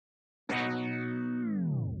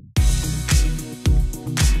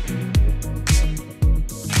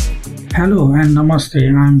Hello and Namaste.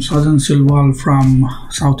 I'm Sajan Silwal from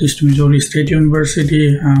Southeast Missouri State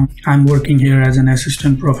University. I'm working here as an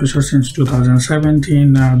assistant professor since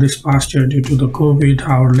 2017. This past year, due to the COVID,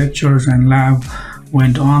 our lectures and lab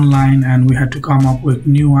went online and we had to come up with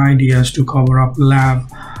new ideas to cover up lab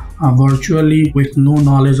virtually. With no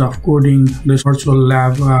knowledge of coding, this virtual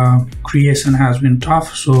lab creation has been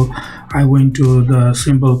tough. So I went to the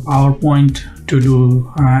simple PowerPoint to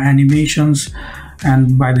do animations.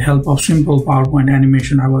 And by the help of simple PowerPoint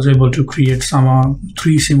animation, I was able to create some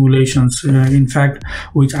 3 simulations, in fact,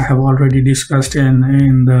 which I have already discussed in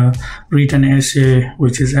the written essay,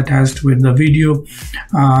 which is attached with the video.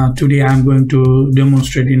 Today, I'm going to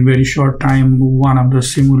demonstrate in very short time one of the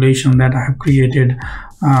simulation that I have created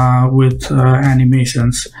with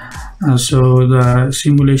animations. So the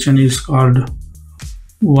simulation is called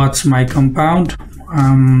What's My Compound?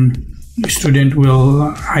 The student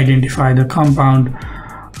will identify the compound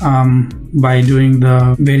by doing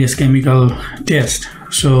the various chemical tests.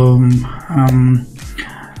 So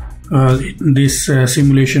this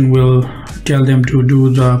simulation will tell them to do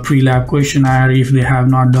the pre-lab questionnaire if they have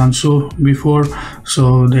not done so before.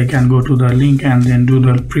 So they can go to the link and then do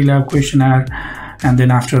the pre-lab questionnaire, and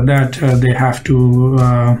then after that they have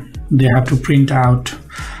to print out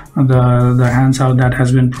the handout that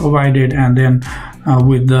has been provided, and then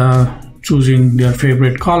with the choosing their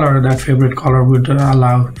favorite color, that favorite color would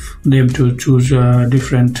allow them to choose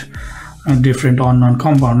different unknown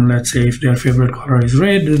compound. Let's say if their favorite color is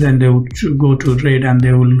red, then they would go to red and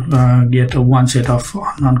they will get one set of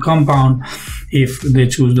unknown compound. If they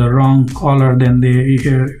choose the wrong color, then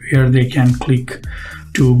here they can click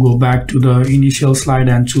to go back to the initial slide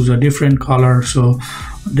and choose a different color, so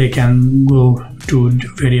they can go to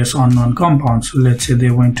various unknown compounds. So let's say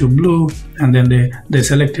they went to blue and then they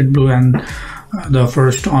selected blue, and the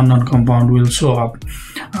first unknown compound will show up.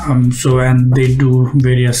 And they do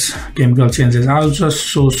various chemical changes. I'll just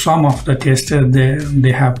show some of the tests.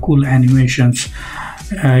 They have cool animations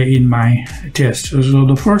in my test. So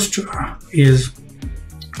the first is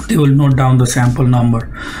they will note down the sample number.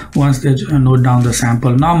 Once they note down the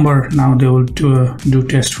sample number, now they will do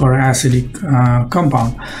test for acidic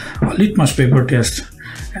compound, a litmus paper test.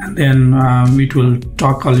 And then it will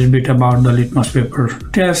talk a little bit about the litmus paper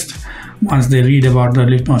test. Once they read about the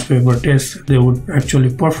litmus paper test, they would actually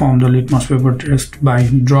perform the litmus paper test by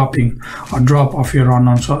dropping a drop of their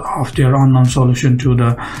unknown solution to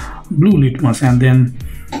the blue litmus, and then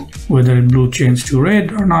whether blue changed to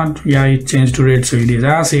red or not. Yeah, it changed to red, so it is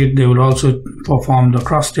acid. They will also perform the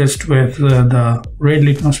cross test with the red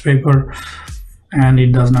litmus paper, and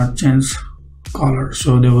it does not change color.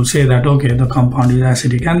 So they will say that, okay, the compound is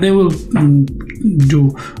acidic, and they will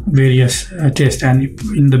do various tests. And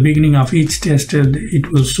in the beginning of each test, it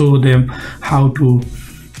will show them how to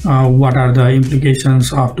what are the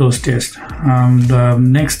implications of those tests. The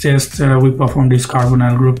next test we performed is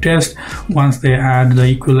Carbonyl Group test. Once they add the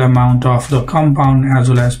equal amount of the compound as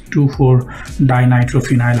well as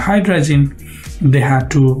 2,4-dinitrophenyl hydrazine, they had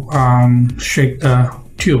to shake the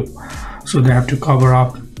tube. So they have to cover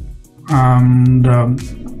up the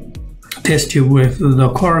test tube with the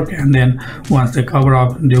cork, and then once they cover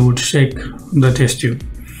up, they would shake the test tube.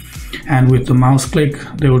 And with the mouse click,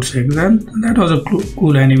 they would say that was a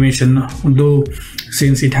cool animation, though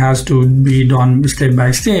since it has to be done step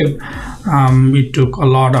by step, it took a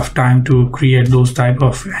lot of time to create those type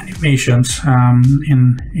of animations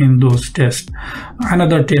in those tests.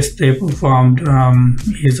 Another test they performed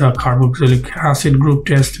is a carboxylic acid group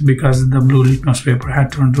test, because the blue litmus paper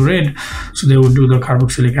had turned to red, so they would do the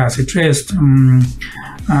carboxylic acid test.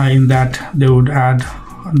 In that, they would add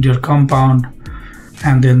their compound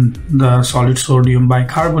and then the solid sodium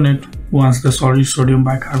bicarbonate. Once the solid sodium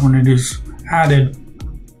bicarbonate is added,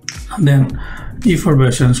 then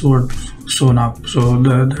effervescence would shown up. So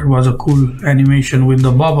there was a cool animation with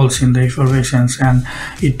the bubbles in the effervescence, and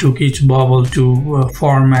it took each bubble to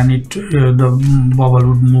form, and the bubble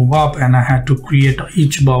would move up, and I had to create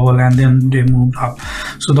each bubble and then they moved up.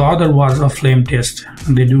 So the other was a flame test.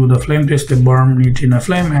 They do the flame test, they burn it in a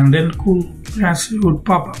flame, and then cool gas would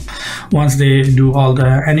pop up. Once they do all the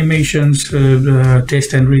animations, the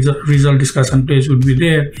test and result discussion page would be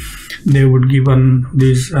there. They would given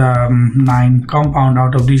these 9 compound.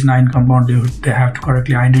 Out of these 9 compound, they have to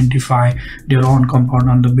correctly identify their own compound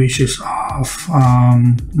on the basis of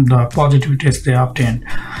the positive test they obtained,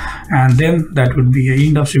 and then that would be an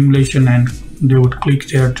end of simulation, and they would click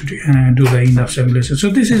there to do the end of simulation. So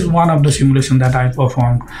this is one of the simulation that I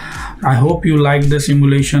performed. I hope you like the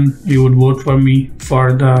simulation. You would vote for me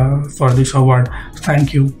for this award.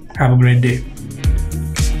 Thank you. Have a great day.